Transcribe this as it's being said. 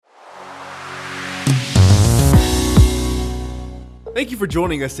Thank you for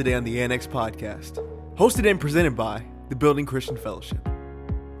joining us today on the Annex Podcast, hosted and presented by the Building Christian Fellowship.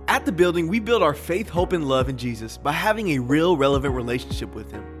 At the Building, we build our faith, hope, and love in Jesus by having a real, relevant relationship with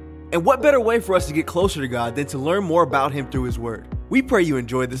Him. And what better way for us to get closer to God than to learn more about Him through His Word? We pray you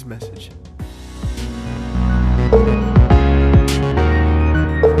enjoy this message.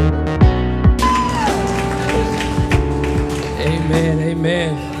 Amen,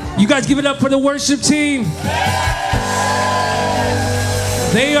 amen. You guys give it up for the worship team.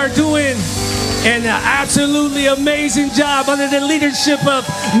 They are doing an absolutely amazing job under the leadership of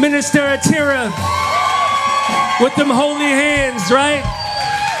Minister Atira with them holy hands, right?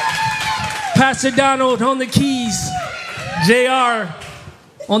 Pastor Donald on the keys, JR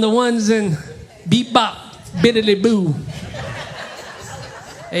on the ones and beep bop, biddly boo.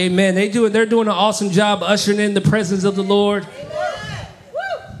 Amen. They're doing an awesome job ushering in the presence of the Lord.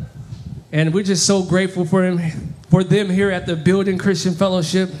 And we're just so grateful for them here at the Building Christian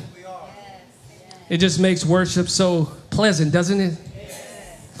Fellowship. It just makes worship so pleasant, doesn't it?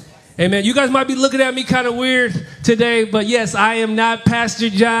 Amen. You guys might be looking at me kind of weird today, but yes, I am not Pastor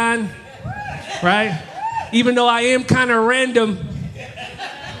John, right? Even though I am kind of random.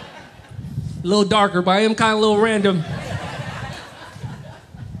 A little darker, but I am kind of a little random.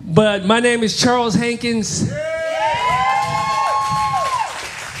 But my name is Charles Hankins.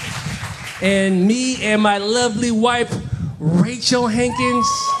 And me and my lovely wife, Rachel Hankins,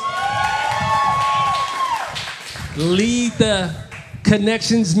 lead the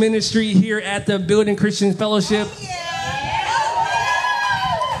Connections Ministry here at the Building Christian Fellowship.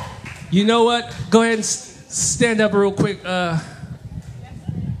 You know what? Go ahead and stand up real quick,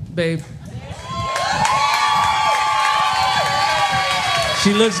 babe.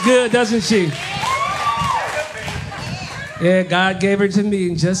 She looks good, doesn't she? Yeah, God gave her to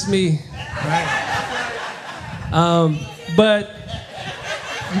me, just me. Right? But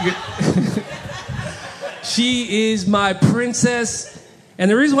she is my princess. And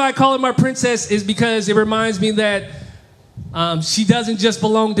the reason why I call her my princess is because it reminds me that she doesn't just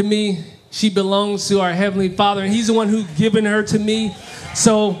belong to me. She belongs to our Heavenly Father, and He's the one who's given her to me.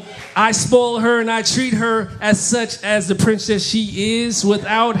 So I spoil her and I treat her as such as the princess she is.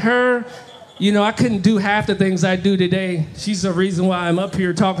 Without her, you know, I couldn't do half the things I do today. She's the reason why I'm up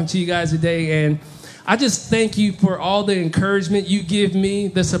here talking to you guys today. And I just thank you for all the encouragement you give me,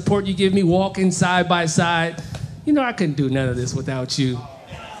 the support you give me, walking side by side. You know, I couldn't do none of this without you,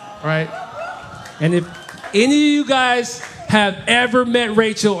 right? And if any of you guys have ever met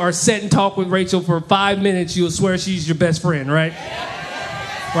Rachel or sat and talked with Rachel for 5 minutes, you'll swear she's your best friend, right?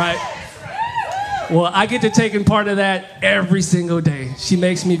 Right? Well, I get to take part of that every single day. She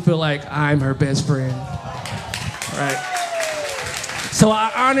makes me feel like I'm her best friend. Right? So I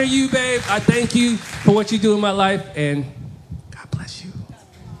honor you, babe. I thank you for what you do in my life, and God bless you.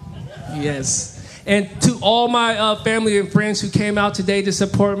 Yes. And to all my family and friends who came out today to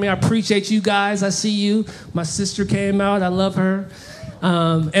support me, I appreciate you guys. I see you. My sister came out. I love her.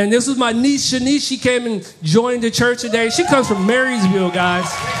 And this was my niece, Shanice. She came and joined the church today. She comes from Marysville, guys.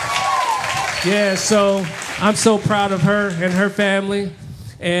 Yeah, so I'm so proud of her and her family.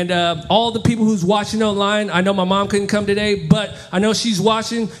 And all the people who's watching online, I know my mom couldn't come today, but I know she's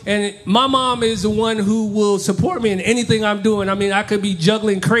watching. And my mom is the one who will support me in anything I'm doing. I mean, I could be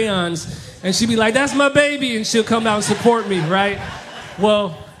juggling crayons, and she'd be like, that's my baby, and she'll come out and support me, right?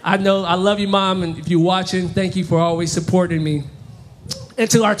 Well, I know I love you, Mom, and if you're watching, thank you for always supporting me. And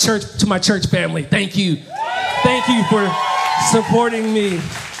to our church, to my church family, thank you. Thank you for supporting me.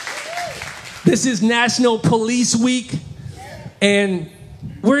 This is National Police Week, and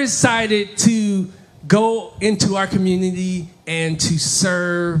we're excited to go into our community and to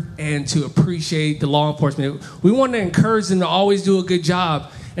serve and to appreciate the law enforcement. We want to encourage them to always do a good job.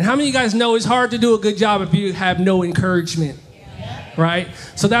 And how many of you guys know it's hard to do a good job if you have no encouragement, right?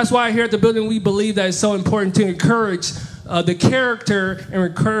 So that's why here at the building we believe that it's so important to encourage the character and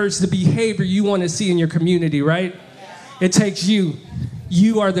encourage the behavior you want to see in your community, right? It takes you.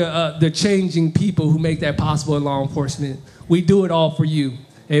 You are the changing people who make that possible in law enforcement. We do it all for you.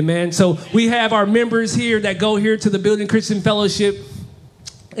 Amen. So we have our members here that go here to the Building Christian Fellowship.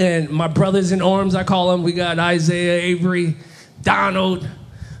 And my brothers in arms, I call them. We got Isaiah, Avery, Donald.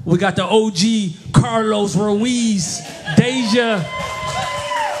 We got the OG, Carlos, Ruiz, Deja.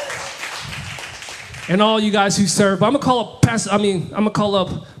 And all you guys who serve. I'm gonna call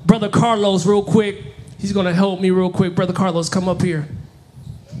up Brother Carlos real quick. He's gonna help me real quick. Brother Carlos, come up here.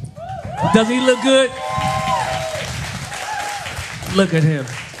 Does he look good? Look at him.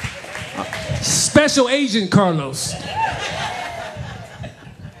 Special Agent Carlos.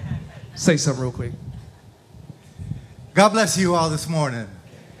 Say something real quick. God bless you all this morning.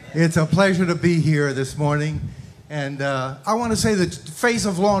 It's a pleasure to be here this morning. And I want to say the face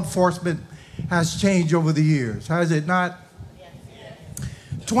of law enforcement has changed over the years, has it not?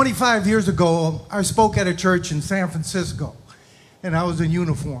 Yes. 25 years ago, I spoke at a church in San Francisco, and I was in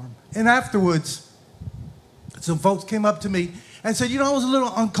uniform. And afterwards, some folks came up to me and said, you know, it was a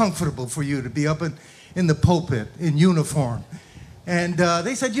little uncomfortable for you to be up in the pulpit in uniform. And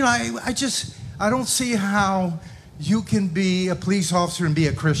they said, you know, I don't see how you can be a police officer and be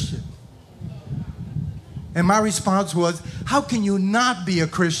a Christian. And my response was, how can you not be a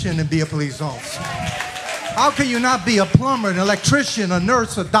Christian and be a police officer? How can you not be a plumber, an electrician, a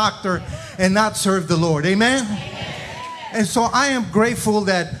nurse, a doctor, and not serve the Lord? Amen? And so I am grateful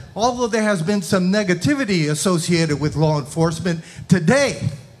that although there has been some negativity associated with law enforcement,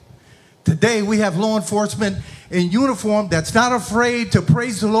 today we have law enforcement in uniform that's not afraid to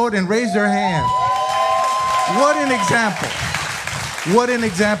praise the Lord and raise their hand. What an example. What an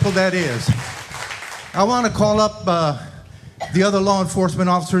example that is. I want to call up the other law enforcement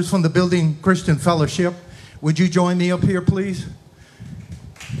officers from the Building Christian Fellowship. Would you join me up here, please?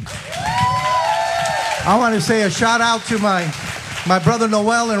 I want to say a shout out to my brother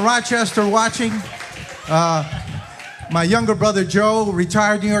Noel in Rochester watching. My younger brother Joe,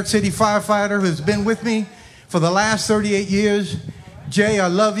 retired New York City firefighter, who's been with me for the last 38 years. Jay, I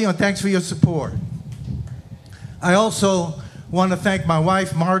love you and thanks for your support. I also want to thank my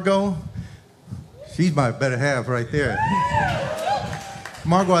wife, Margot. She's my better half right there.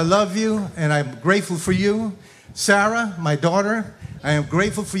 Margot, I love you, and I'm grateful for you. Sarah, my daughter, I am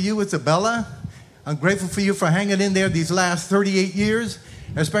grateful for you. Isabella, I'm grateful for you for hanging in there these last 38 years,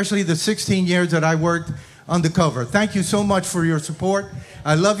 especially the 16 years that I worked undercover. Thank you so much for your support.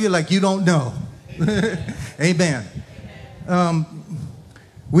 I love you like you don't know. Amen.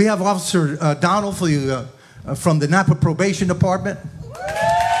 We have Officer Donald for you, from the Napa Probation Department.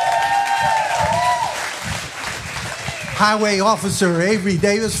 Highway Officer Avery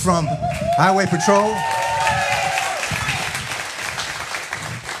Davis from Highway Patrol.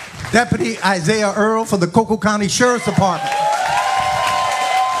 Deputy Isaiah Earl for the Cocoa County Sheriff's Department.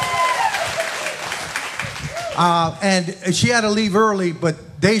 And she had to leave early,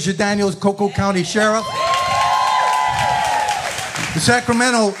 but Deja Daniels, Cocoa County Sheriff. The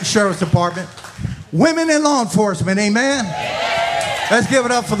Sacramento Sheriff's Department. Women in law enforcement, amen? Let's give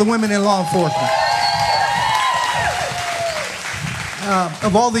it up for the women in law enforcement.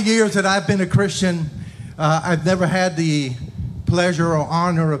 Of all the years that I've been a Christian, I've never had the pleasure or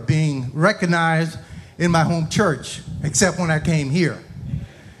honor of being recognized in my home church, except when I came here.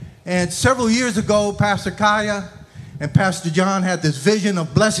 And several years ago, Pastor Kaya and Pastor John had this vision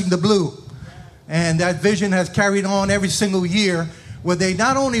of blessing the blue. And that vision has carried on every single year, where they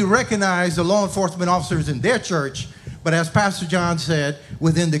not only recognize the law enforcement officers in their church, but as Pastor John said,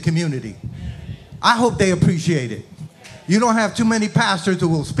 within the community. I hope they appreciate it. You don't have too many pastors who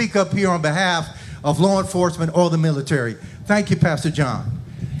will speak up here on behalf of law enforcement or the military. Thank you, Pastor John.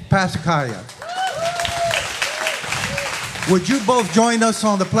 Pastor Kaya. Would you both join us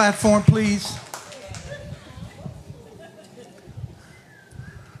on the platform, please?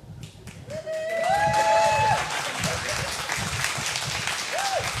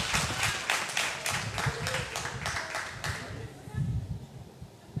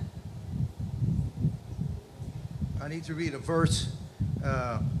 I need to read a verse.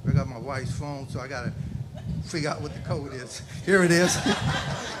 I got my wife's phone, so I got to figure out what the code is. Here it is.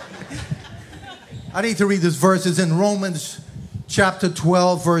 I need to read this verse. It's in Romans chapter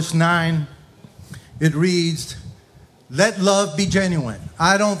 12, verse 9. It reads, let love be genuine.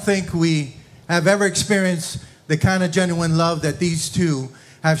 I don't think we have ever experienced the kind of genuine love that these two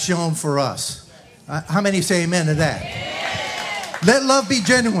have shown for us. How many say amen to that? Yeah. Let love be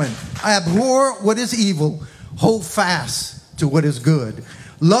genuine. Abhor what is evil. Hold fast to what is good.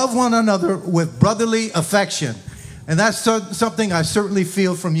 Love one another with brotherly affection. And that's something I certainly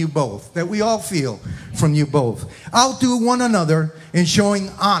feel from you both, that we all feel from you both. Outdo one another in showing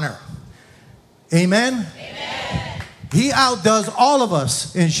honor. Amen? Amen. He outdoes all of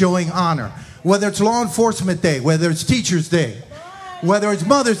us in showing honor. Whether it's Law Enforcement Day, whether it's Teachers Day, whether it's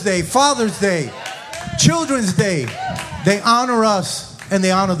Mother's Day, Father's Day, Children's Day, they honor us and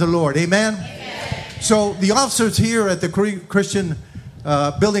they honor the Lord. Amen? Amen. So the officers here at the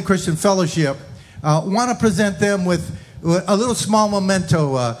Building Christian Fellowship want to present them with a little small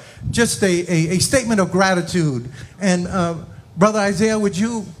memento, just a statement of gratitude. And Brother Isaiah, would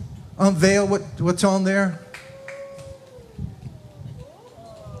you unveil what's on there?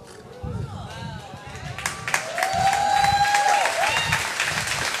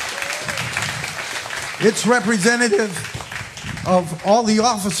 It's representative of all the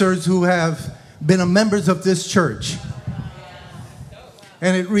officers who have been members of this church.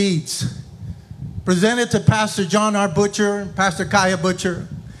 And it reads, presented to Pastor John R. Butcher and Pastor Kaya Butcher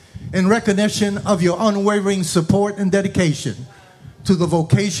in recognition of your unwavering support and dedication to the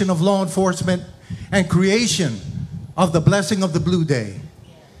vocation of law enforcement and creation of the blessing of the Blue Day.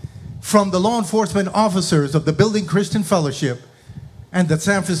 From the law enforcement officers of the Building Christian Fellowship and the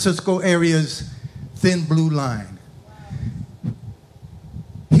San Francisco area's Thin Blue Line.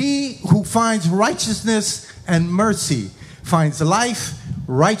 He who finds righteousness and mercy finds life,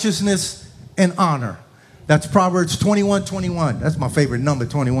 righteousness, and honor. That's Proverbs 21:21. That's my favorite number,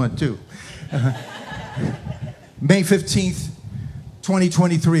 21 too. May 15th,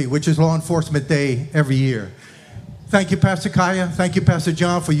 2023, which is Law Enforcement Day every year. Thank you, Pastor Kaya. Thank you, Pastor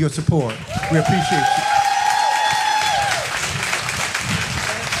John, for your support. We appreciate you.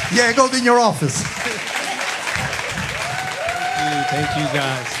 Yeah, it goes in your office. Thank you,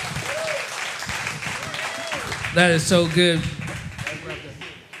 guys. That is so good.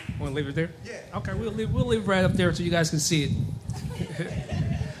 Want to leave it there? Yeah. Okay, we'll leave it right up there so you guys can see it.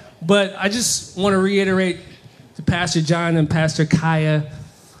 But I just want to reiterate to Pastor John and Pastor Kaya,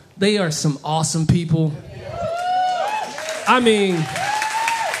 they are some awesome people. I mean,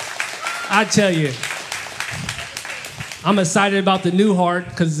 I tell you, I'm excited about the new heart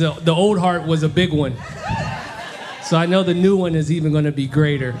because the old heart was a big one. So I know the new one is even going to be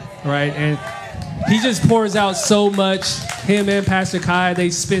greater, right? And he just pours out so much. Him and Pastor Kai, they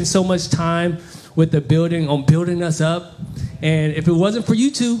spend so much time with the building on building us up. And if it wasn't for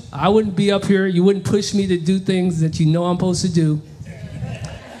you two, I wouldn't be up here. You wouldn't push me to do things that you know I'm supposed to do.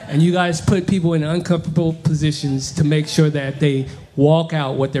 And you guys put people in uncomfortable positions to make sure that they walk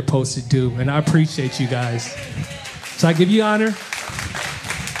out what they're supposed to do. And I appreciate you guys. So I give you honor.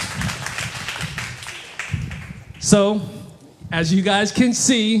 So, as you guys can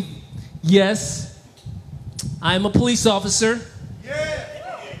see, yes, I'm a police officer,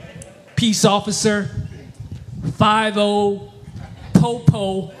 peace officer, 5-0,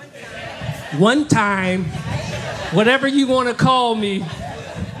 po-po, one time, whatever you want to call me.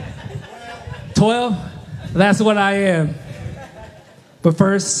 12, that's what I am. But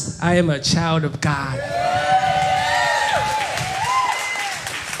first, I am a child of God.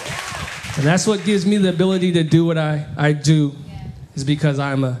 And that's what gives me the ability to do what I do, is because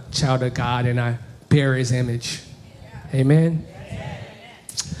I'm a child of God and I bear his image. Amen.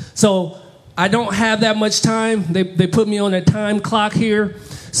 So I don't have that much time. They put me on a time clock here.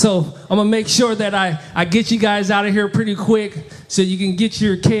 So I'm going to make sure that I get you guys out of here pretty quick so you can get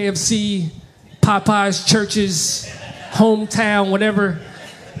your KFC, Popeyes, churches, hometown, whatever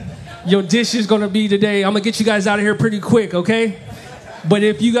your dish is going to be today. I'm going to get you guys out of here pretty quick, okay? But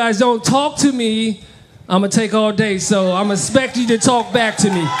if you guys don't talk to me, I'm going to take all day. So I'm expect you to talk back to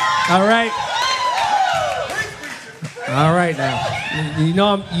me. All right? All right now. You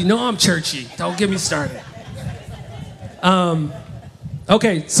know I'm churchy. Don't get me started.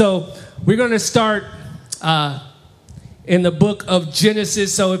 Okay, so we're going to start in the book of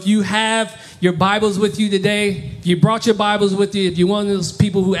Genesis. So if you have your Bibles with you today, if you brought your Bibles with you, if you're one of those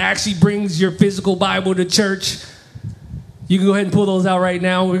people who actually brings your physical Bible to church, you can go ahead and pull those out right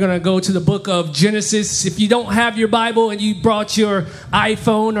now. We're going to go to the book of Genesis. If you don't have your Bible and you brought your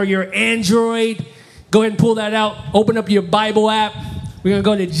iPhone or your Android, go ahead and pull that out. Open up your Bible app. We're going to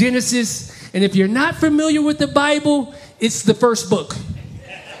go to Genesis. And if you're not familiar with the Bible, it's the first book.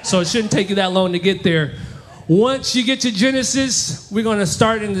 So it shouldn't take you that long to get there. Once you get to Genesis, we're going to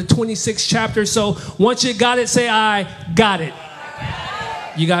start in the 26th chapter. So once you got it, say, I got it.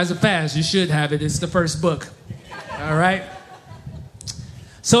 You guys are fast. You should have it. It's the first book. All right.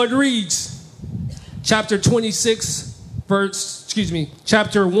 So it reads, chapter 1,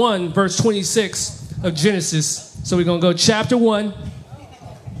 verse 26 of Genesis. So we're going to go chapter 1.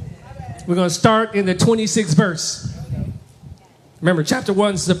 We're going to start in the 26th verse. Remember, chapter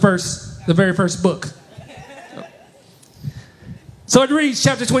 1 is the very first book. So it reads,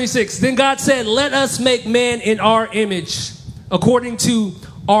 chapter 26. Then God said, let us make man in our image, according to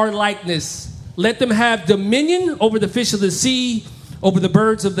our likeness. Let them have dominion over the fish of the sea, over the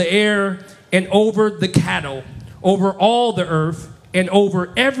birds of the air, and over the cattle, over all the earth, and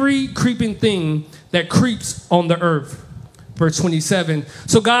over every creeping thing that creeps on the earth. Verse 27.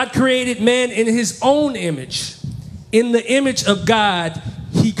 So God created man in his own image. In the image of God,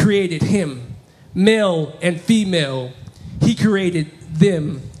 he created him. Male and female, he created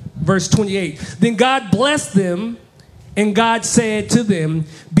them. Verse 28. Then God blessed them, and God said to them,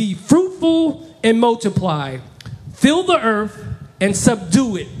 be fruitful and multiply. Fill the earth and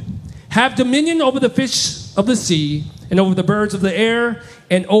subdue it. have dominion over the fish of the sea and over the birds of the air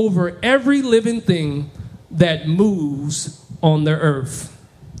and over every living thing that moves on the earth.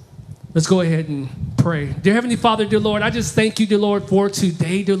 Let's go ahead and pray. Dear Heavenly Father, dear Lord, I just thank you, dear Lord, for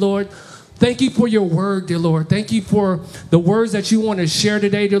today, dear Lord. Thank you for your word, dear Lord. Thank you for the words that you want to share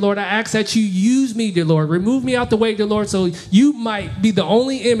today, dear Lord. I ask that you use me, dear Lord. Remove me out the way, dear Lord, so you might be the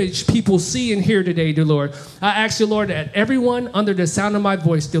only image people see and hear today, dear Lord. I ask, dear Lord, that everyone under the sound of my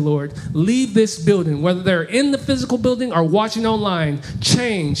voice, dear Lord, leave this building, whether they're in the physical building or watching online,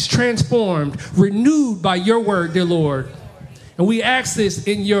 changed, transformed, renewed by your word, dear Lord. And we ask this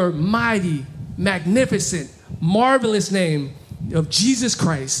in your mighty, magnificent, marvelous name of Jesus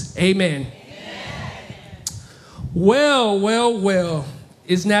Christ. Amen. Well.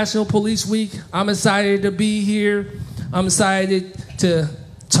 It's National Police Week. I'm excited to be here. I'm excited to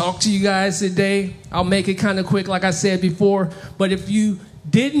talk to you guys today. I'll make it kind of quick, like I said before. But if you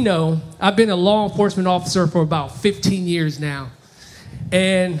didn't know, I've been a law enforcement officer for about 15 years now.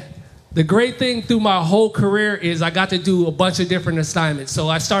 And the great thing through my whole career is I got to do a bunch of different assignments. So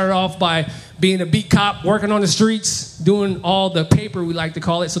I started off by being a beat cop, working on the streets, doing all the paper, we like to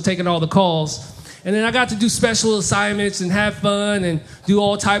call it, so taking all the calls. And then I got to do special assignments and have fun and do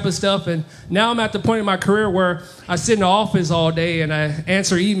all type of stuff. And now I'm at the point in my career where I sit in the office all day and I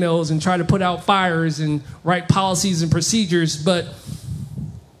answer emails and try to put out fires and write policies and procedures. But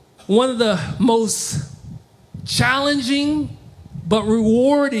one of the most challenging but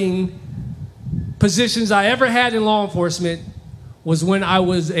rewarding positions I ever had in law enforcement was when I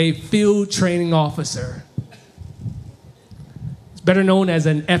was a field training officer. It's better known as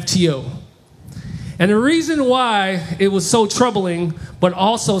an FTO. And the reason why it was so troubling but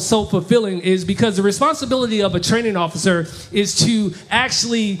also so fulfilling is because the responsibility of a training officer is to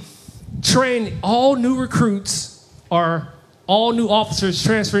actually train all new recruits or all new officers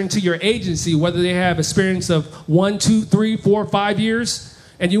transferring to your agency, whether they have experience of 1, 2, 3, 4, 5 years.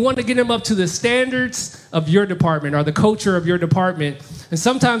 And you want to get them up to the standards of your department or the culture of your department. And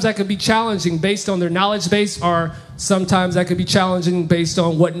sometimes that can be challenging based on their knowledge base, or sometimes that could be challenging based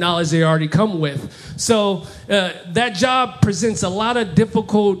on what knowledge they already come with. So that job presents a lot of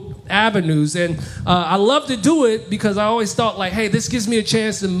difficult avenues. And I love to do it because I always thought like, hey, this gives me a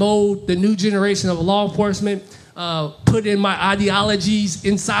chance to mold the new generation of law enforcement, put in my ideologies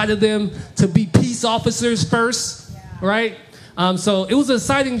inside of them to be peace officers first, right? So it was an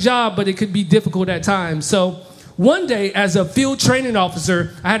exciting job, but it could be difficult at times. So one day, as a field training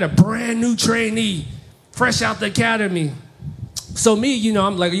officer, I had a brand new trainee, fresh out the academy. So me,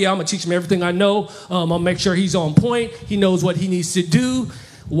 I'm like, I'm going to teach him everything I know. I'll make sure he's on point. He knows what he needs to do.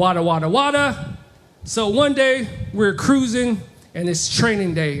 Wada. So one day, we're cruising, and it's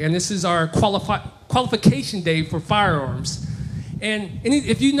training day, and this is our qualification day for firearms. And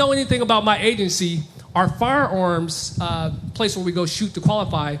if you know anything about my agency, our firearms place where we go shoot to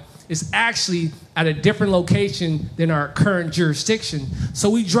qualify is actually at a different location than our current jurisdiction. So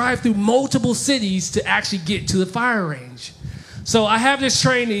we drive through multiple cities to actually get to the fire range. So I have this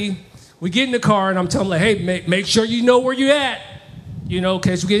trainee, we get in the car and I'm telling him, like, hey, make sure you know where you're at. In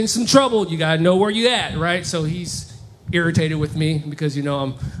case we get in some trouble, you gotta know where you're at, right? So he's irritated with me because,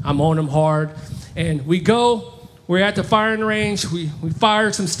 I'm on him hard. And we go. We're at the firing range. We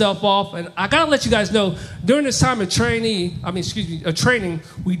fired some stuff off. And I got to let you guys know, during this time of training,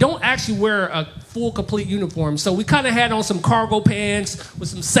 we don't actually wear a full, complete uniform. So we kind of had on some cargo pants with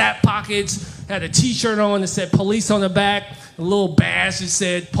some sap pockets, had a T-shirt on that said police on the back, a little badge that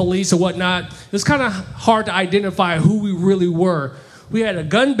said police or whatnot. It was kind of hard to identify who we really were. We had a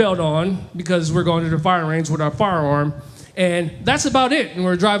gun belt on because we're going to the firing range with our firearm. And that's about it. And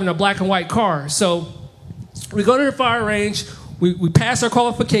we're driving a black and white car. So we go to the fire range, we pass our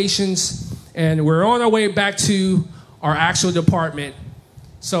qualifications, and we're on our way back to our actual department.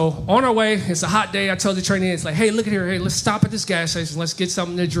 So on our way, it's a hot day. I tell the trainee, it's like, hey, look at here. Hey, let's stop at this gas station. Let's get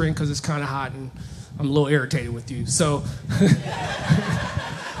something to drink because it's kind of hot, and I'm a little irritated with you. So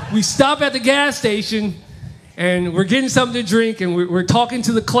we stop at the gas station, and we're getting something to drink, and we're talking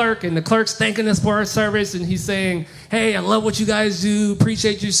to the clerk, and the clerk's thanking us for our service, and he's saying, hey, I love what you guys do.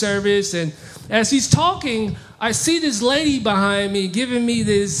 Appreciate your service. And as he's talking, I see this lady behind me giving me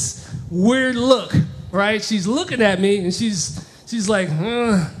this weird look, right? She's looking at me, and she's like,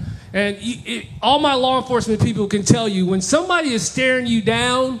 And all my law enforcement people can tell you, when somebody is staring you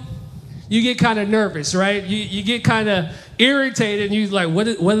down, you get kind of nervous, right? You get kind of irritated, and you're like, what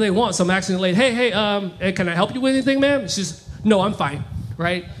do they want? So I'm asking the lady, hey, can I help you with anything, ma'am? She's, no, I'm fine,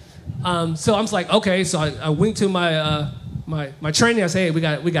 right? So I'm like, okay. So I went to my trainee. I say, hey, we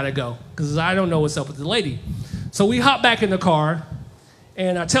got to go because I don't know what's up with the lady. So we hop back in the car,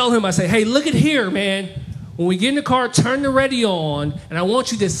 And I tell him, I say, hey, look at here, man. When we get in the car, turn the radio on, and I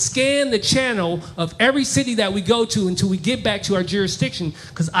want you to scan the channel of every city that we go to until we get back to our jurisdiction,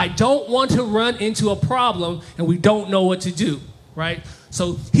 because I don't want to run into a problem and we don't know what to do, right?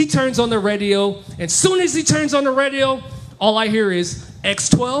 So he turns on the radio, and as soon as he turns on the radio, all I hear is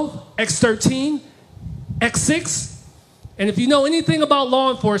X12, X13, X6. And if you know anything about law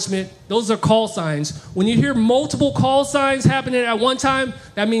enforcement, those are call signs. When you hear multiple call signs happening at one time,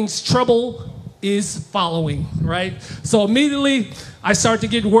 that means trouble is following, right? So immediately I start to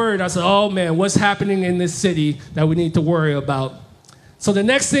get worried. I said, oh man, what's happening in this city that we need to worry about? So the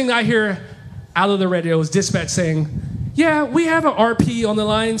next thing I hear out of the radio is dispatch saying, yeah, we have an RP on the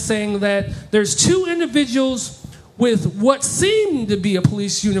line saying that there's 2 individuals with what seemed to be a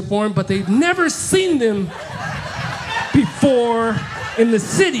police uniform, but they've never seen them before in the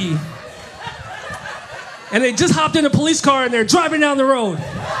city. And they just hopped in a police car and they're driving down the road.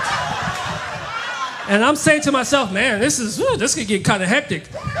 And I'm saying to myself, man, this could get kind of hectic.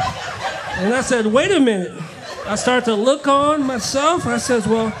 And I said, wait a minute. I start to look on myself. I says,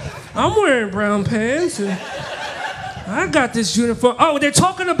 well, I'm wearing brown pants and I got this uniform. Oh, they're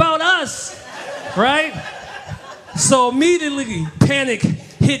talking about us, right? So immediately panic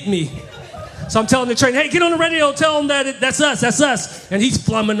hit me. So I'm telling the train, hey, get on the radio, tell them that that's us. And he's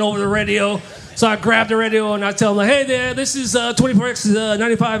flumming over the radio. So I grab the radio and I tell him, hey there, this is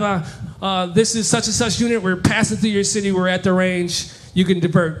 24X95. This is such and such unit. We're passing through your city. We're at the range. You can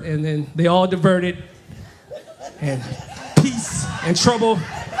divert. And then they all diverted. And peace and trouble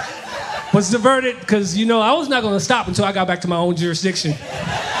was diverted because, I was not going to stop until I got back to my own jurisdiction.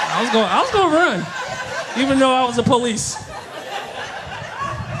 I was going to run, even though I was the police.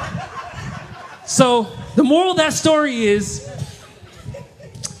 So the moral of that story is,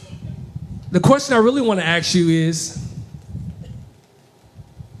 the question I really want to ask you is,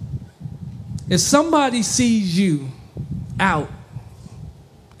 if somebody sees you out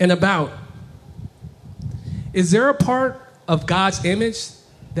and about, is there a part of God's image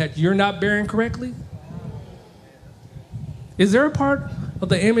that you're not bearing correctly? Is there a part of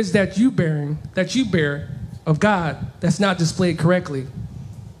the image that you bear of God that's not displayed correctly?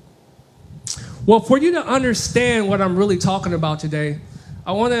 Well, for you to understand what I'm really talking about today,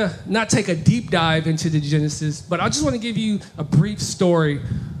 I want to not take a deep dive into the Genesis, but I just want to give you a brief story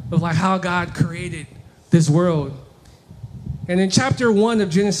of how God created this world. And in chapter 1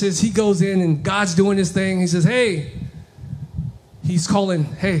 of Genesis, he goes in and God's doing his thing. He says, hey, he's calling,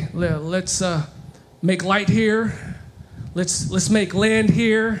 hey, let's make light here. Let's make land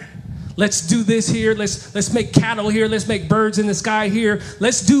here. Let's do this here. Let's make cattle here. Let's make birds in the sky here.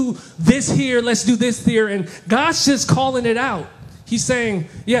 Let's do this here. Let's do this here. And God's just calling it out. He's saying,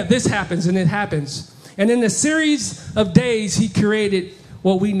 yeah, this happens and it happens. And in a series of days, he created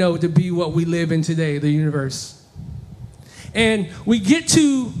what we know to be what we live in today, the universe. And we get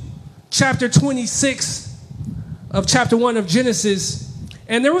to chapter 26 of chapter 1 of Genesis,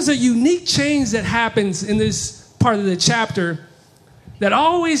 and there was a unique change that happens in this part of the chapter that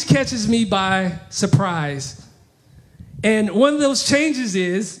always catches me by surprise. And one of those changes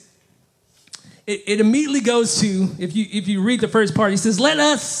is, it immediately goes to, if you read the first part, he says, let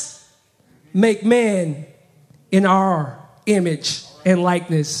us make man in our image and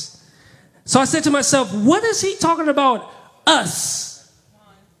likeness. So I said to myself, what is he talking about, us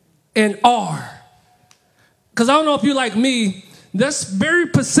and our? Because I don't know if you're like me, that's very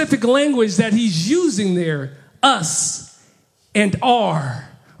specific language that he's using there, us and our,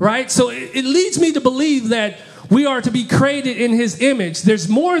 right? So it leads me to believe that we are to be created in his image. There's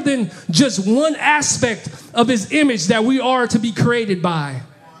more than just one aspect of his image that we are to be created by.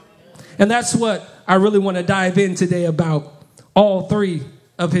 And that's what I really want to dive in today about, all 3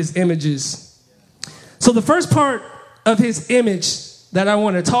 of his images. So the first part of his image that I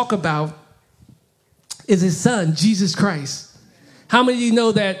want to talk about is his son, Jesus Christ. How many of you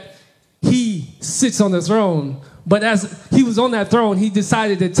know that he sits on the throne? But as he was on that throne, he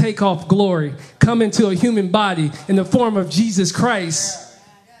decided to take off glory, come into a human body in the form of Jesus Christ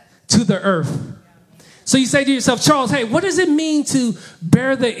to the earth. So you say to yourself, Charles, hey, what does it mean to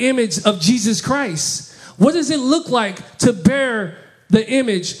bear the image of Jesus Christ? What does it look like to bear the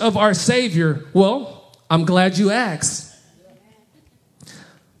image of our Savior? Well, I'm glad you asked.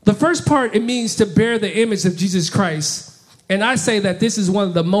 The first part, it means to bear the image of Jesus Christ. And I say that this is one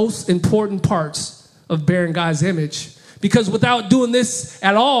of the most important parts of bearing God's image. Because without doing this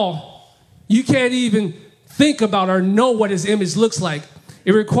at all, you can't even think about or know what his image looks like.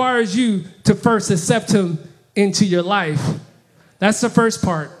 It requires you to first accept him into your life. That's the first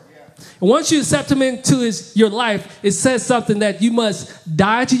part. And once you accept him into your life, it says something that you must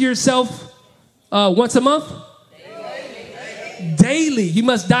die to yourself once a month? Daily. You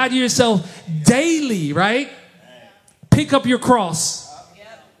must die to yourself daily, right? Pick up your cross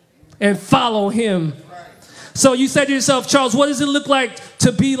and follow him. So you said to yourself, Charles, what does it look like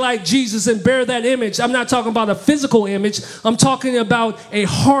to be like Jesus and bear that image? I'm not talking about a physical image. I'm talking about a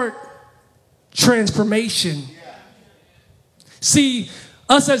heart transformation. See,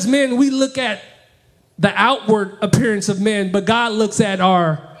 us as men, we look at the outward appearance of men, but God looks at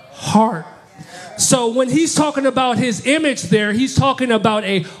our heart. So when he's talking about his image there, he's talking about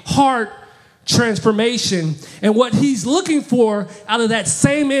a heart transformation. And what he's looking for out of that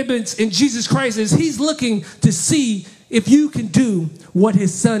same image in Jesus Christ is he's looking to see if you can do what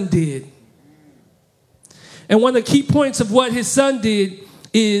his son did. And one of the key points of what his son did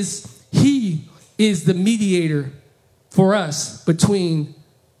is he is the mediator for us between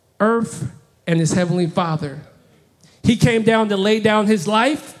earth and his heavenly Father. He came down to lay down his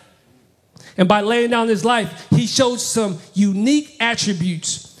life. And by laying down his life, he showed some unique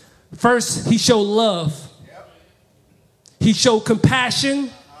attributes. First, he showed love. He showed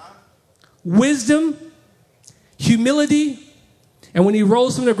compassion, wisdom, humility. And when he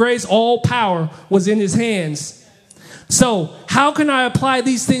rose from the grave, all power was in his hands. So how can I apply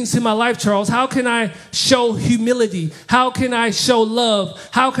these things to my life, Charles? How can I show humility? How can I show love?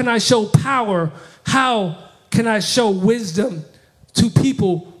 How can I show power? How can I show wisdom to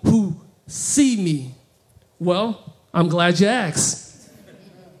people who see me? Well, I'm glad you asked.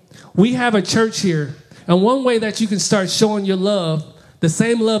 We have a church here, and one way that you can start showing your love, the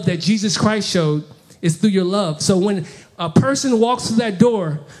same love that Jesus Christ showed, is through your love. So when a person walks through that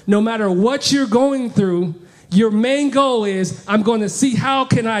door, no matter what you're going through, your main goal is, I'm going to see how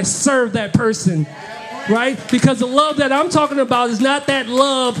can I serve that person, right? Because the love that I'm talking about is not that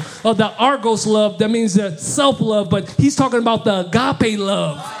love of the Argos love, that means the self-love, but he's talking about the agape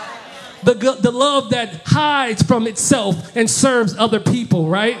love. The love that hides from itself and serves other people,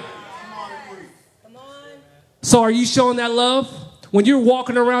 right? So are you showing that love? When you're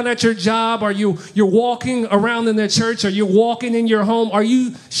walking around at your job, or you're walking around in the church, or you're walking in your home, are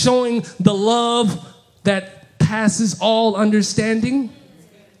you showing the love that passes all understanding?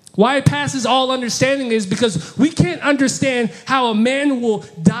 Why it passes all understanding is because we can't understand how a man will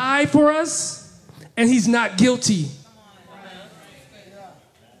die for us and he's not guilty.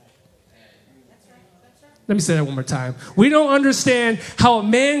 Let me say that one more time. We don't understand how a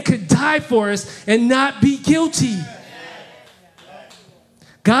man could die for us and not be guilty.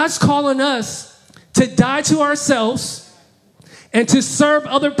 God's calling us to die to ourselves and to serve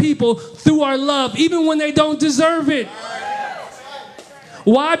other people through our love, even when they don't deserve it.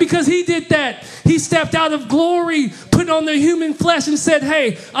 Why? Because he did that. He stepped out of glory, put on the human flesh and said,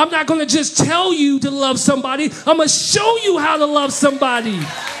 hey, I'm not going to just tell you to love somebody. I'm going to show you how to love somebody.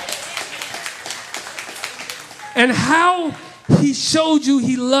 And how he showed you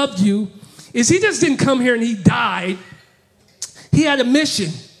he loved you is he just didn't come here and he died. He had a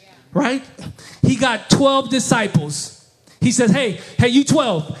mission, right? He got 12 disciples. He says, hey, you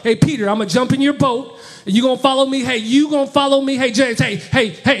 12. Hey, Peter, I'm going to jump in your boat. You going to follow me? Hey, you going to follow me? Hey, James,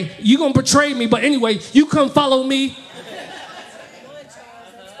 hey, you going to betray me. But anyway, you come follow me.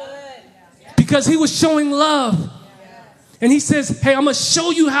 Because he was showing love. And he says, hey, I'm going to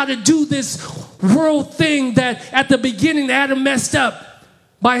show you how to do this world thing that at the beginning Adam messed up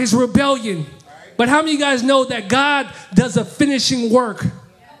by his rebellion. But how many of you guys know that God does a finishing work?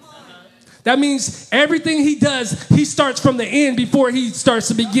 That means everything he does, he starts from the end before he starts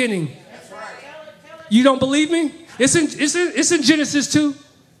the beginning. You don't believe me? It's in Genesis 2.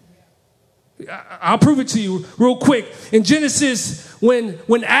 I'll prove it to you real quick. In Genesis,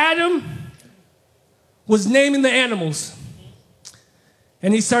 when Adam was naming the animals,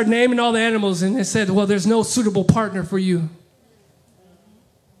 and he started naming all the animals, and they said, well, there's no suitable partner for you.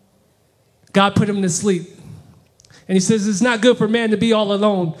 God put him to sleep. And he says, it's not good for man to be all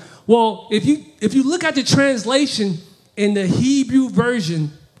alone. Well, if you look at the translation in the Hebrew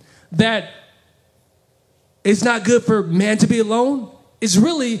version, that it's not good for man to be alone,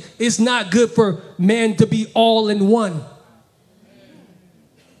 it's not good for man to be all in one.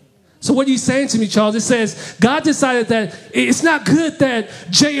 So what are you saying to me, Charles? It says, God decided that it's not good that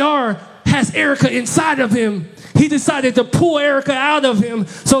JR has Erica inside of him. He decided to pull Erica out of him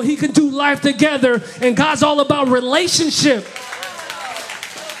so he can do life together. And God's all about relationship.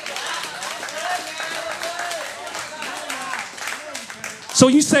 So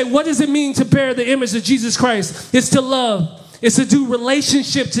you say, what does it mean to bear the image of Jesus Christ? It's to love. It's to do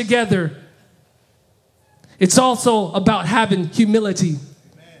relationship together. It's also about having humility.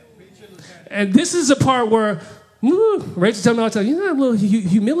 And this is a part where, Rachel told me all the time, you have a little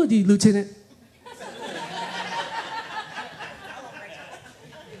humility, Lieutenant.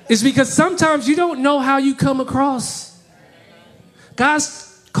 It's because sometimes you don't know how you come across. God's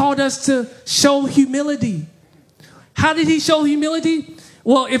called us to show humility. How did he show humility?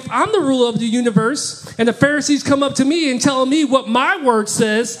 Well, if I'm the ruler of the universe and the Pharisees come up to me and tell me what my word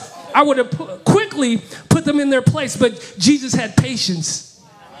says, I would have quickly put them in their place. But Jesus had patience.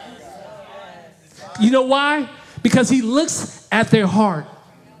 You know why? Because he looks at their heart.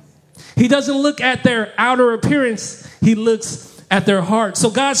 He doesn't look at their outer appearance. He looks at their heart. So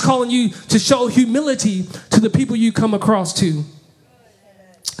God's calling you to show humility to the people you come across to.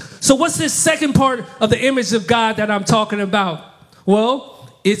 So what's this second part of the image of God that I'm talking about?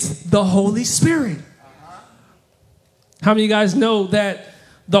 Well, it's the Holy Spirit. How many of you guys know that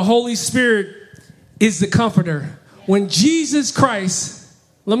the Holy Spirit is the comforter? When Jesus Christ,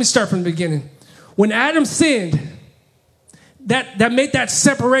 let me start from the beginning. When Adam sinned, that made that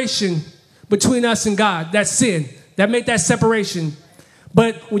separation between us and God, that sin. That made that separation.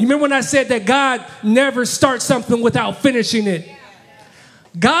 But you remember when I said that God never starts something without finishing it?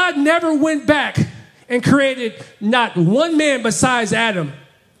 God never went back and created not one man besides Adam.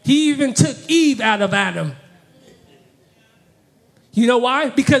 He even took Eve out of Adam. You know why?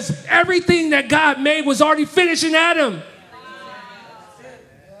 Because everything that God made was already finished in Adam.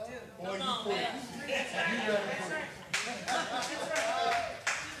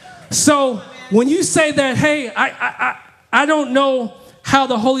 So when you say that, hey, I don't know how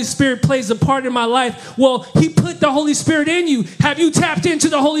the Holy Spirit plays a part in my life. Well, he put the Holy Spirit in you. Have you tapped into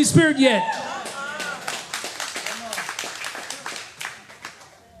the Holy Spirit yet?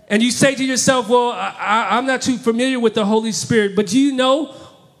 And you say to yourself, well, I'm not too familiar with the Holy Spirit. But do you know,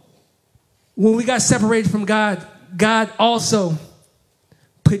 when we got separated from God, God also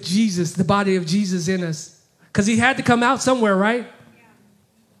put Jesus, the body of Jesus, in us. Because he had to come out somewhere, right?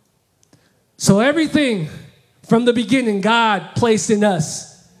 So everything from the beginning, God placed in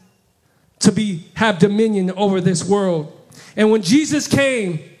us to have dominion over this world. And when Jesus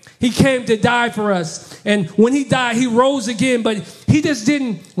came, he came to die for us. And when he died, he rose again. But he just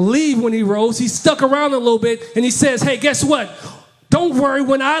didn't leave when he rose. He stuck around a little bit. And he says, hey, guess what? Don't worry.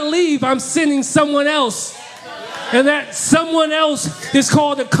 When I leave, I'm sending someone else. And that someone else is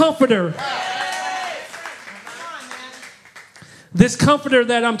called a comforter. This comforter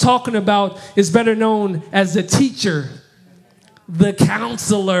that I'm talking about is better known as the teacher, the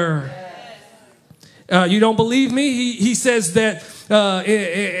counselor. You don't believe me? He says that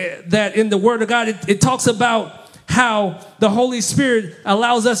that in the Word of God, it talks about how the Holy Spirit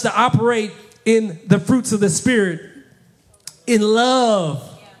allows us to operate in the fruits of the Spirit. In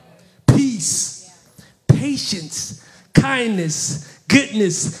love, peace, patience, kindness,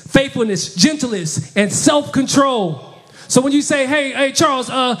 goodness, faithfulness, gentleness, and self-control. So when you say, hey, Charles,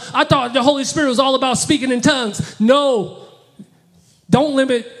 I thought the Holy Spirit was all about speaking in tongues. No, don't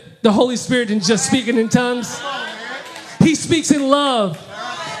limit the Holy Spirit in just speaking in tongues. He speaks in love.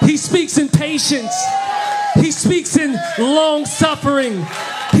 He speaks in patience. He speaks in long suffering.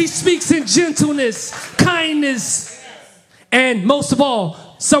 He speaks in gentleness, kindness, and most of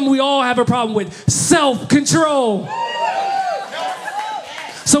all, something we all have a problem with, self-control.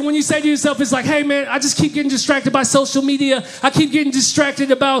 So when you say to yourself, it's like, hey, man, I just keep getting distracted by social media. I keep getting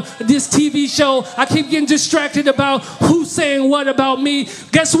distracted about this TV show. I keep getting distracted about who's saying what about me.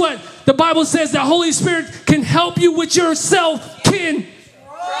 Guess what? The Bible says the Holy Spirit can help you with your self-control.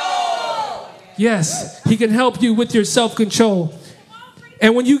 Yes, he can help you with your self-control.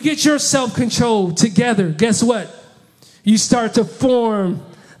 And when you get your self-control together, guess what? You start to form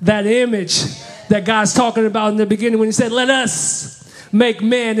that image that God's talking about in the beginning when he said, let us make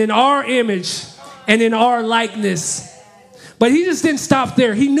man in our image and in our likeness. But he just didn't stop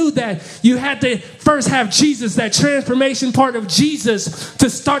there. He knew that you had to first have Jesus, that transformation part of Jesus, to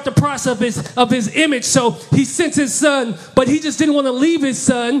start the process of his image. So he sent his son, but he just didn't want to leave his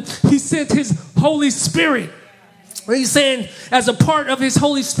son. He sent his Holy Spirit. He's saying as a part of his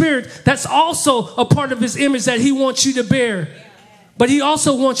Holy Spirit, that's also a part of his image that he wants you to bear. But he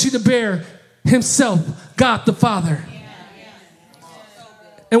also wants you to bear himself, God the Father.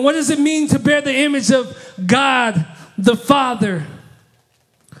 And what does it mean to bear the image of God the Father?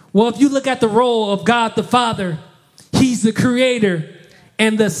 Well, if you look at the role of God the Father, he's the creator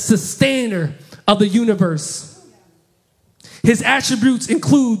and the sustainer of the universe. His attributes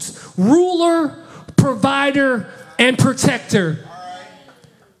includes ruler, provider, and protector.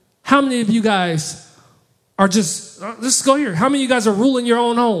 How many of you guys are let's go here. How many of you guys are ruling your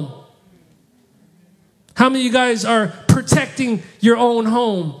own home? How many of you guys are protecting your own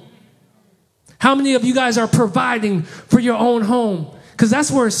home? How many of you guys are providing for your own home? Because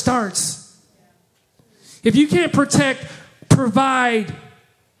that's where it starts. If you can't protect, provide,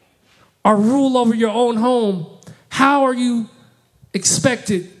 or rule over your own home, how are you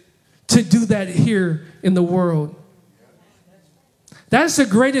expected to do that here in the world? That's the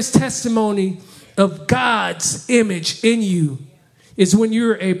greatest testimony of God's image in you, is when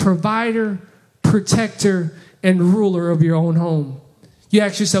you're a provider, protector, and ruler of your own home. You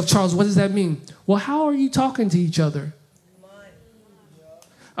ask yourself, Charles, what does that mean? Well, how are you talking to each other?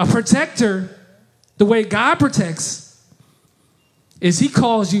 A protector, the way God protects, is he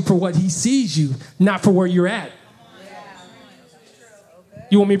calls you for what he sees you, not for where you're at.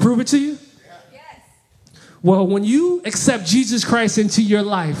 You want me to prove it to you? Well, when you accept Jesus Christ into your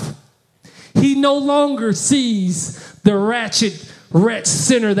life, he no longer sees the wretch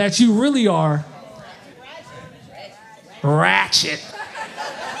sinner that you really are. Ratchet.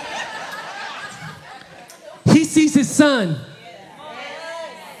 He sees his son.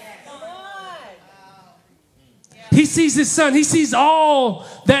 He sees his son. He sees all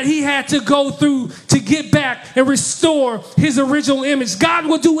that he had to go through to get back and restore his original image. God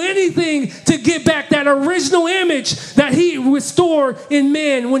will do anything to get back that original image that he restored in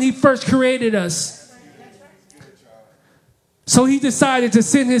man when he first created us. So he decided to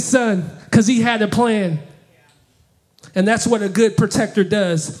send his son because he had a plan. And that's what a good protector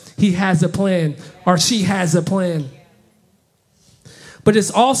does. He has a plan, or she has a plan. But it's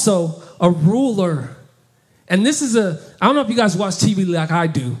also a ruler. And this is I don't know if you guys watch TV like I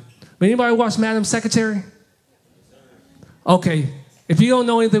do, but anybody watch Madam Secretary? Okay. If you don't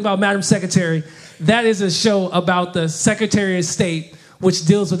know anything about Madam Secretary, that is a show about the Secretary of State, which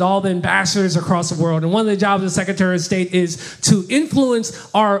deals with all the ambassadors across the world. And one of the jobs of the Secretary of State is to influence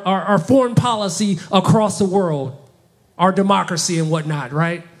our foreign policy across the world, our democracy and whatnot,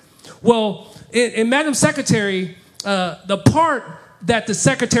 right? Well, in Madam Secretary, the part that the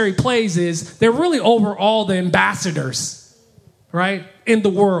secretary plays is they're really over all the ambassadors, right, in the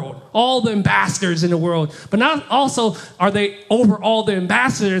world, all the ambassadors in the world. But not also are they over all the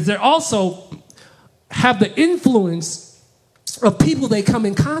ambassadors, they also have the influence of people they come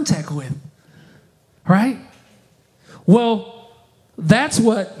in contact with, right? Well, that's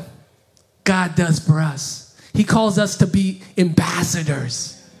what God does for us. He calls us to be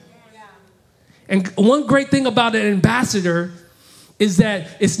ambassadors. And one great thing about an ambassador is that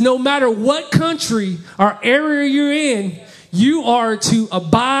it's no matter what country or area you're in, you are to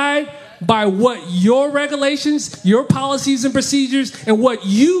abide by what your regulations, your policies and procedures, and what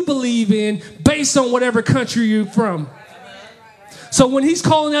you believe in based on whatever country you're from. So when he's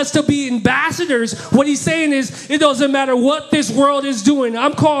calling us to be ambassadors, what he's saying is, it doesn't matter what this world is doing.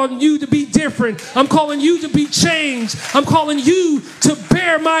 I'm calling you to be different. I'm calling you to be changed. I'm calling you to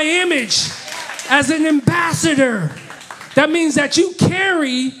bear my image as an ambassador. That means that you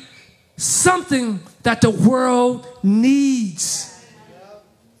carry something that the world needs.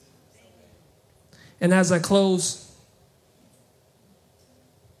 And as I close,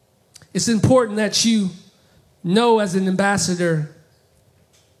 it's important that you know as an ambassador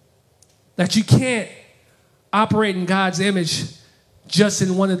that you can't operate in God's image just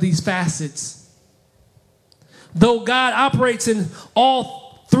in one of these facets. Though God operates in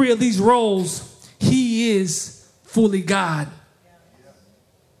all three of these roles, he is fully God.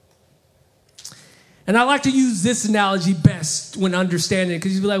 And I like to use this analogy best when understanding it,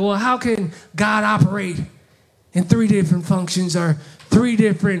 because you'd be like, well, how can God operate in three different functions or three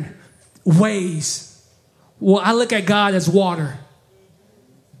different ways? Well, I look at God as water.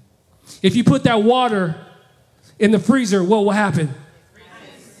 If you put that water in the freezer, what will happen?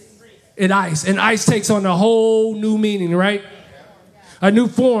 It ice. And ice takes on a whole new meaning, right? A new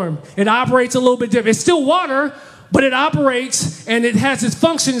form. It operates a little bit different. It's still water, but it operates and it has its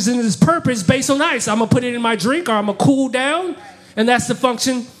functions and its purpose based on ice. I'm going to put it in my drink or I'm going to cool down, and that's the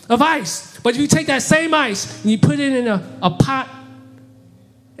function of ice. But if you take that same ice and you put it in a pot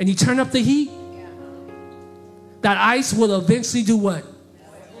and you turn up the heat, that ice will eventually do what?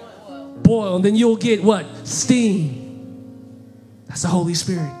 Boil. And then you'll get what? Steam. That's the Holy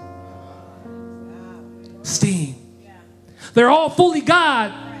Spirit. Steam. They're all fully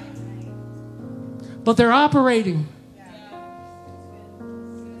God, but they're operating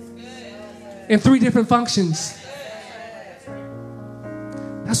in three different functions.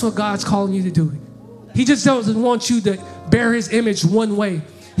 That's what God's calling you to do. He just doesn't want you to bear his image one way.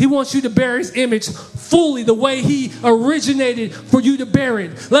 He wants you to bear his image fully the way he originated for you to bear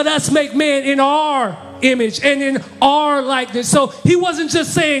it. Let us make man in our image and in our likeness. So he wasn't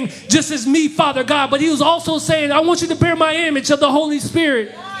just saying, just as me, Father God, but he was also saying, I want you to bear my image of the Holy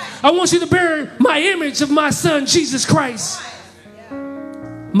Spirit. I want you to bear my image of my son, Jesus Christ.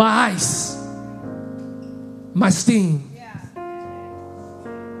 My ice. My steam.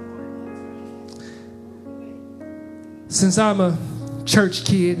 Since I'm a church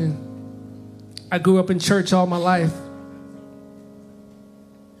kid and I grew up in church all my life,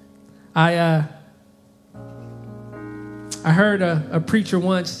 I heard a preacher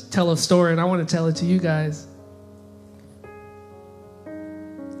once tell a story, and I want to tell it to you guys.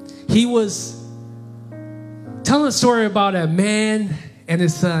 He was telling a story about a man and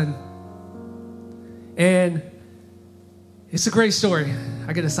his son. And it's a great story.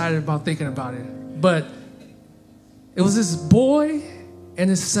 I get excited about thinking about it. But it was this boy and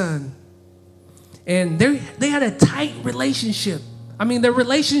his son. And they had a tight relationship. I mean, their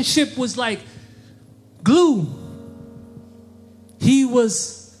relationship was like glue. He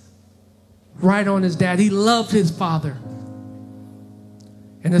was right on his dad. He loved his father.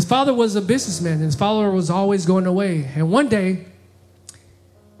 And his father was a businessman. His father was always going away. And one day,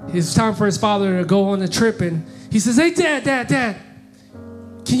 it's time for his father to go on a trip. And he says, hey, Dad,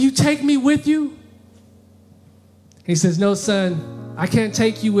 can you take me with you? He says, no, son, I can't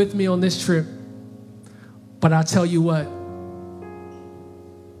take you with me on this trip. But I'll tell you what.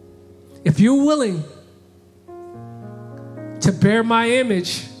 If you're willing to bear my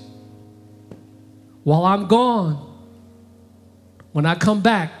image while I'm gone, when I come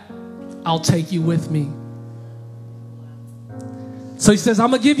back, I'll take you with me. So he says, I'm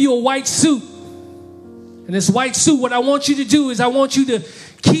going to give you a white suit. And this white suit, what I want you to do is I want you to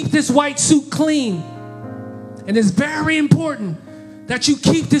keep this white suit clean. And it's very important that you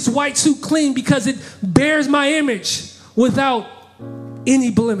keep this white suit clean because it bears my image without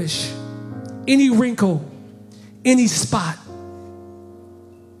any blemish, any wrinkle, any spot.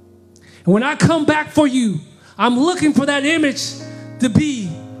 And when I come back for you, I'm looking for that image to be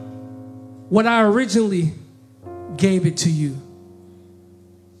what I originally gave it to you.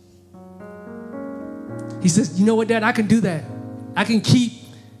 He says, you know what, Dad? I can do that. I can keep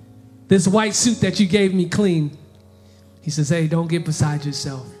this white suit that you gave me clean. He says, hey, don't get beside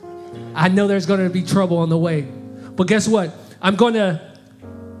yourself. I know there's going to be trouble on the way. But guess what? I'm going to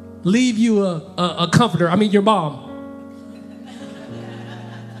leave you a comforter. I mean, your mom.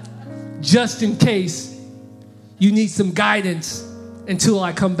 Just in case you need some guidance until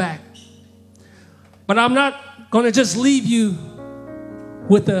I come back. But I'm not going to just leave you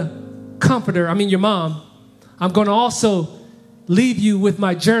with a comforter. I mean, your mom. I'm going to also leave you with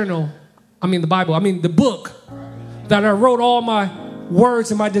my journal. I mean, the Bible. I mean, the book that I wrote all my words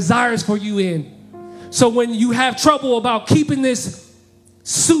and my desires for you in. So when you have trouble about keeping this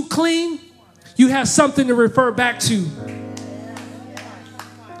suit clean, you have something to refer back to.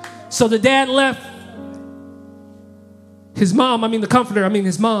 So the dad left his mom, I mean the comforter, I mean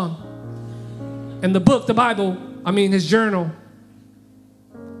his mom, and the book, the Bible, I mean his journal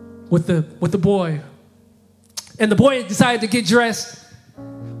with the boy. And the boy decided to get dressed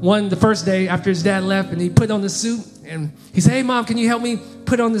the first day after his dad left, and he put on the suit, and he said, hey, Mom, can you help me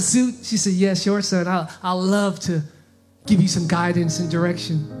put on the suit? She said, yes, sure, son. I'll love to give you some guidance and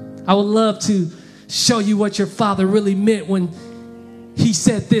direction. I would love to show you what your father really meant when he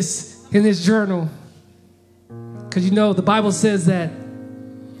said this in his journal. Because you know, the Bible says that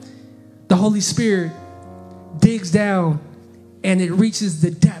the Holy Spirit digs down and it reaches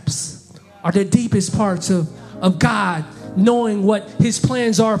the depths or the deepest parts of God, knowing what his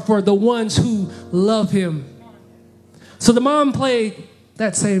plans are for the ones who love him. So the mom played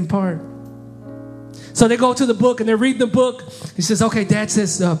that same part. So they go to the book and they read the book. He says, okay, Dad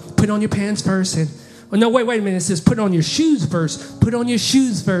says, put on your pants first. And oh, no, wait a minute. It says, put on your shoes first. Put on your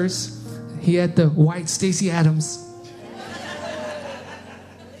shoes first. He had the white Stacey Adams.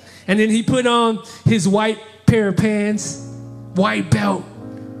 And then he put on his white pair of pants, white belt,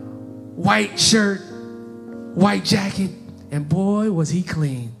 white shirt, white jacket. And boy, was he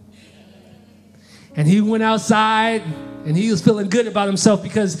clean. And he went outside and he was feeling good about himself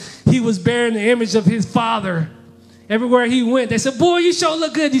because he was bearing the image of his father. Everywhere he went, they said, boy, you sure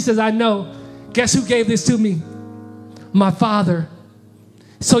look good. He says, I know. Guess who gave this to me? My father.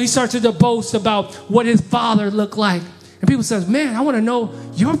 So he started to boast about what his father looked like. And people says, man, I want to know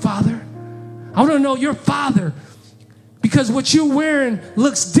your father. I want to know your father. Because what you're wearing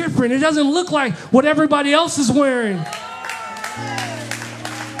looks different. It doesn't look like what everybody else is wearing.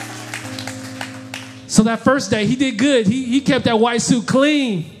 So that first day, he did good. He kept that white suit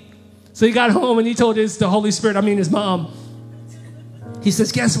clean. So he got home and he told the Holy Spirit, his mom. He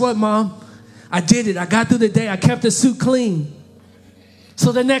says, guess what, Mom? I did it. I got through the day. I kept the suit clean.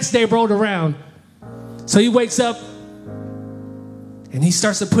 So the next day rolled around. So he wakes up and he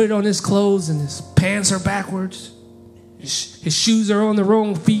starts to put it on his clothes, and his pants are backwards. His shoes are on the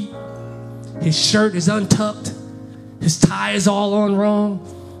wrong feet. His shirt is untucked. His tie is all on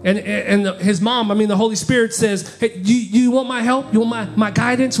wrong. And his mom, the Holy Spirit says, hey, you want my help? You want my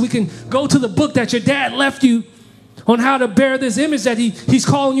guidance? We can go to the book that your dad left you on how to bear this image that he's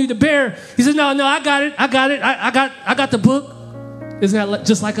calling you to bear. He says, no, I got it. I got the book. Isn't that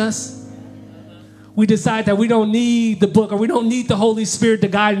just like us? We decide that we don't need the book, or we don't need the Holy Spirit to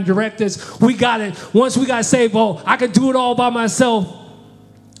guide and direct us. We got it. Once we got saved, I could do it all by myself.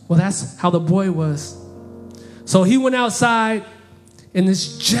 Well, that's how the boy was. So he went outside in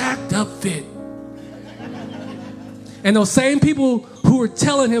this jacked up fit. And those same people who were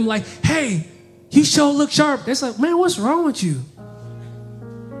telling him like, hey, you sure look sharp. They're like, man, what's wrong with you?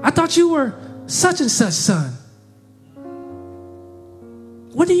 I thought you were such and such son.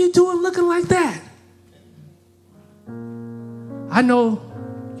 What are you doing looking like that? I know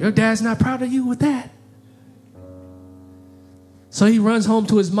your dad's not proud of you with that. So he runs home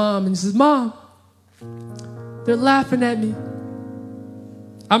to his mom and he says, Mom, they're laughing at me.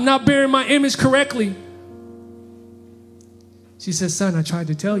 I'm not bearing my image correctly. She says, son, I tried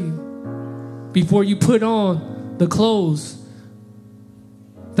to tell you before you put on the clothes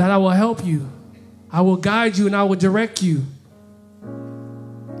that I will help you. I will guide you and I will direct you.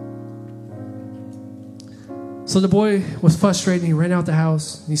 So the boy was frustrated. He ran out the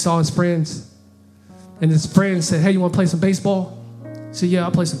house. He saw his friends. And his friends said, hey, you want to play some baseball? He said, yeah,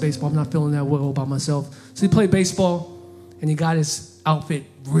 I'll play some baseball. I'm not feeling that well by myself. So he played baseball, and he got his outfit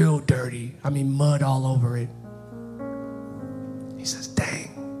real dirty. Mud all over it. He says, dang.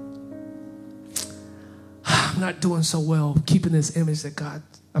 I'm not doing so well keeping this image that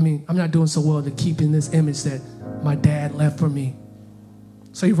I'm not doing so well to keeping this image that my dad left for me.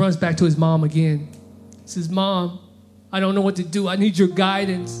 So he runs back to his mom again. He says, Mom, I don't know what to do. I need your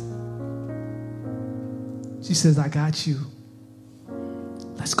guidance. She says, I got you.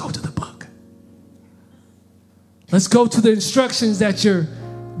 Let's go to the book. Let's go to the instructions that your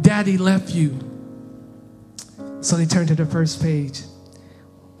daddy left you. So they turn to the first page.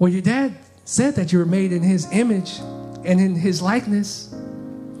 Well, your dad said that you were made in his image and in his likeness,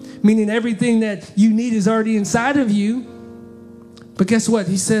 meaning everything that you need is already inside of you. But guess what?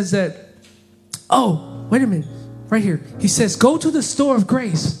 He says that, oh, wait a minute, right here. He says, go to the store of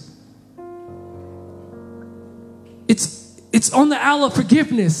grace. It's on the aisle of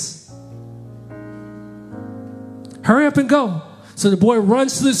forgiveness. Hurry up and go. So the boy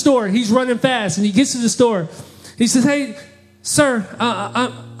runs to the store. He's running fast, and he gets to the store. He says, hey, sir,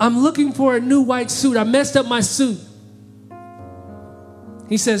 I'm looking for a new white suit. I messed up my suit.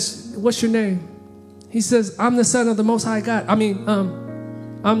 He says, what's your name? He says, I'm the son of the Most High God.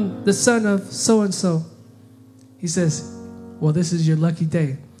 I'm the son of so-and-so. He says, well, this is your lucky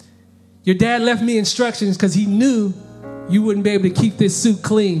day. Your dad left me instructions because he knew you wouldn't be able to keep this suit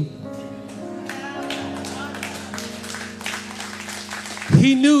clean.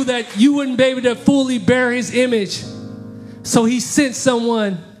 He knew that you wouldn't be able to fully bear his image. So he sent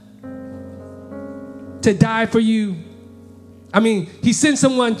someone to die for you. He sent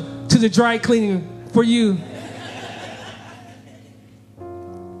someone to the dry cleaning for you.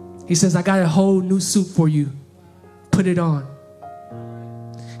 He says, I got a whole new suit for you. Put it on.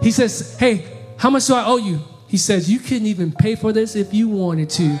 He says, hey, how much do I owe you? He says, you couldn't even pay for this if you wanted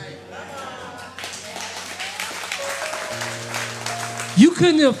to. You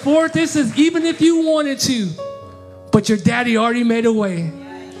couldn't afford this even if you wanted to. But your daddy already made a way.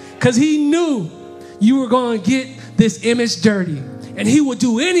 Because he knew you were going to get this image dirty. And he would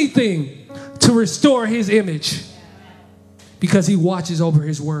do anything to restore his image. Because he watches over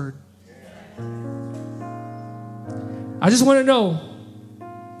his word. I just want to know,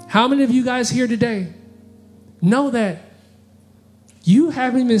 how many of you guys here today know that you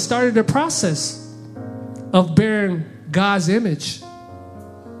haven't even started the process of bearing God's image?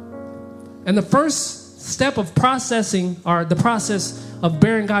 And the first step of processing, or the process of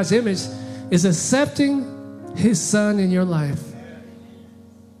bearing God's image, is accepting his son in your life.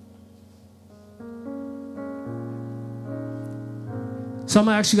 So I'm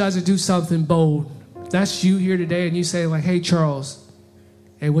going to ask you guys to do something bold. If that's you here today and you say like, hey, Charles,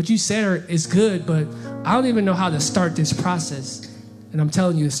 hey, what you said is good, but I don't even know how to start this process. And I'm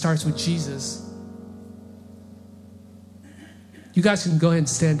telling you, it starts with Jesus. You guys can go ahead and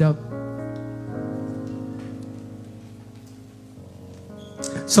stand up.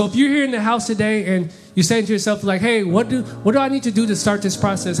 So if you're here in the house today and You're saying to yourself, like, hey, what do I need to do to start this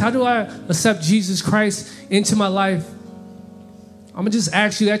process? How do I accept Jesus Christ into my life? I'm going to just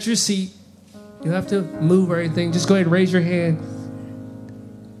ask you at your seat. You don't have to move or anything. Just go ahead and raise your hand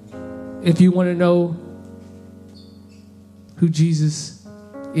if you want to know who Jesus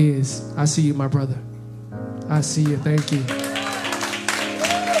is. I see you, my brother. I see you. Thank you.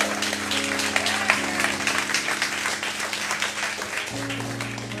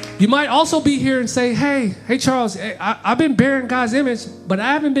 You might also be here and say, hey, Charles, I've been bearing God's image, but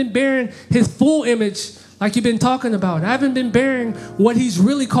I haven't been bearing his full image like you've been talking about. I haven't been bearing what he's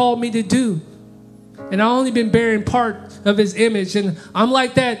really called me to do. And I've only been bearing part of his image. And I'm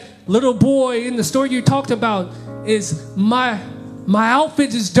like that little boy in the story you talked about. Is my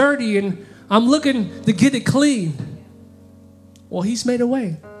outfit is dirty and I'm looking to get it clean. Well, he's made a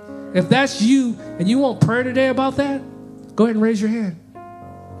way. If that's you and you want prayer today about that, go ahead and raise your hand.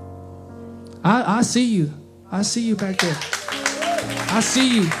 I see you. I see you back there. I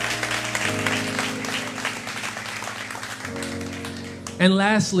see you. And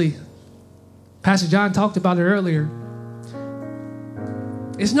lastly, Pastor John talked about it earlier.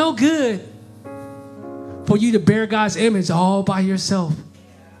 It's no good for you to bear God's image all by yourself.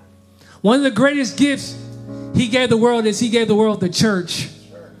 One of the greatest gifts he gave the world is he gave the world the church,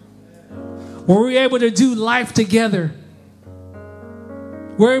 where we're able to do life together.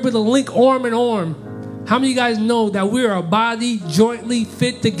 We're able to link arm in arm. How many of you guys know that we are a body jointly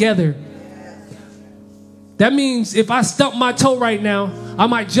fit together? That means if I stump my toe right now, I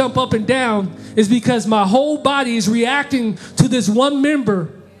might jump up and down. It's because my whole body is reacting to this one member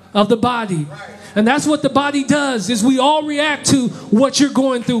of the body. And that's what the body does, is we all react to what you're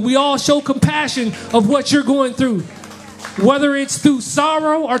going through. We all show compassion of what you're going through. Whether it's through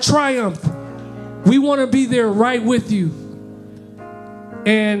sorrow or triumph, we want to be there right with you.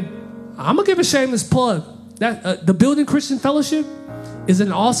 And I'm going to give a shameless plug. That the Building Christian Fellowship is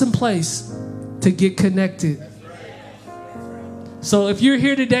an awesome place to get connected. So if you're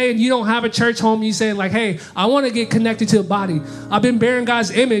here today and you don't have a church home, you saying like, hey, I want to get connected to a body. I've been bearing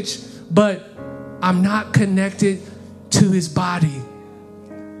God's image, but I'm not connected to his body.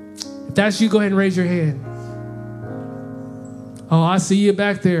 If that's you, go ahead and raise your hand. Oh, I see you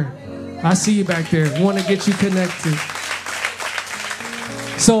back there. I see you back there. I want to get you connected.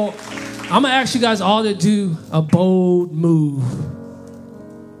 So I'm going to ask you guys all to do a bold move.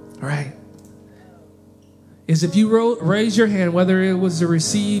 All right. Is if you raise your hand, whether it was to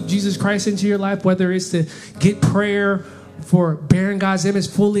receive Jesus Christ into your life, whether it's to get prayer for bearing God's image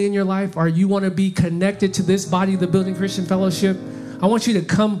fully in your life, or you want to be connected to this body, the Building Christian Fellowship, I want you to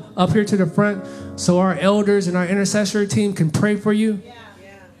come up here to the front so our elders and our intercessory team can pray for you. Yeah.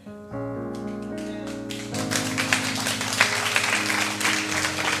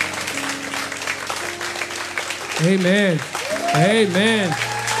 Amen. Amen.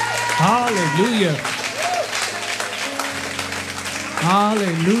 Hallelujah.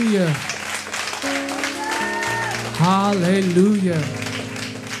 Hallelujah. Hallelujah.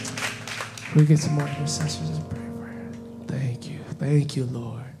 We get some more intercessors and pray for her. Thank you. Thank you,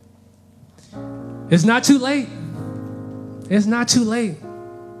 Lord. It's not too late. It's not too late.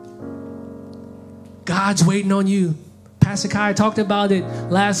 God's waiting on you. Pastor Kai talked about it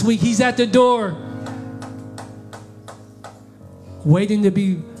last week. He's at the door, waiting to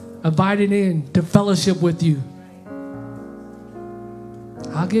be invited in to fellowship with you.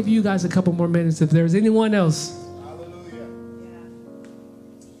 I'll give you guys a couple more minutes if there's anyone else. Hallelujah.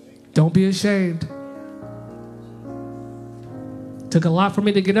 Don't be ashamed. Took a lot for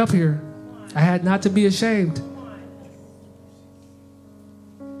me to get up here. I had not to be ashamed.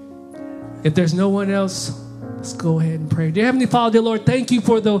 If there's no one else, let's go ahead and pray. Dear Heavenly Father, dear Lord, thank you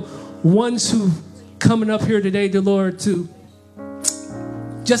for the ones who coming up here today, dear Lord,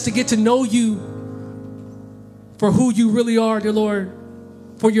 just to get to know you for who you really are, dear Lord,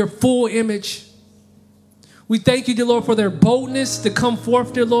 for your full image. We thank you, dear Lord, for their boldness to come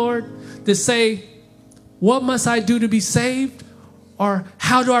forth, dear Lord, to say, what must I do to be saved? Or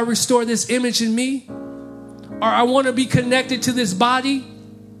how do I restore this image in me? Or I want to be connected to this body.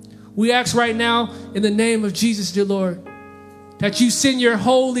 We ask right now in the name of Jesus, dear Lord, that you send your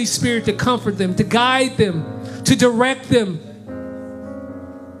Holy Spirit to comfort them, to guide them, to direct them.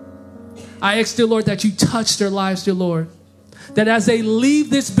 I ask, dear Lord, that you touch their lives, dear Lord. That as they leave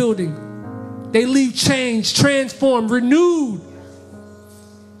this building, they leave changed, transformed, renewed.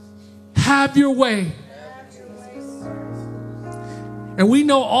 Have your way. And we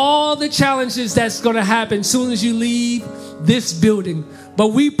know all the challenges that's going to happen as soon as you leave this building. But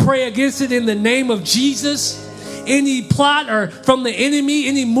we pray against it in the name of Jesus. any plot or from the enemy,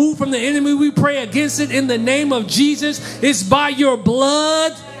 any move from the enemy, we pray against it in the name of Jesus. It's by your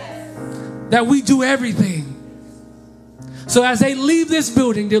blood that we do everything. So as they leave this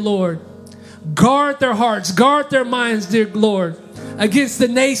building, dear Lord, guard their hearts, guard their minds, dear Lord, against the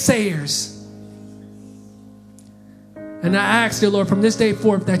naysayers. And I ask, dear Lord, from this day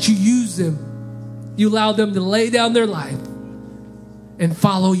forth that you use them. You allow them to lay down their life and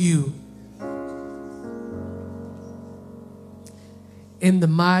follow you. In the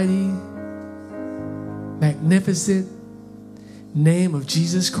mighty, magnificent name of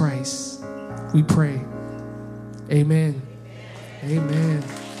Jesus Christ, we pray. Amen. Amen.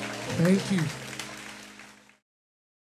 Thank you.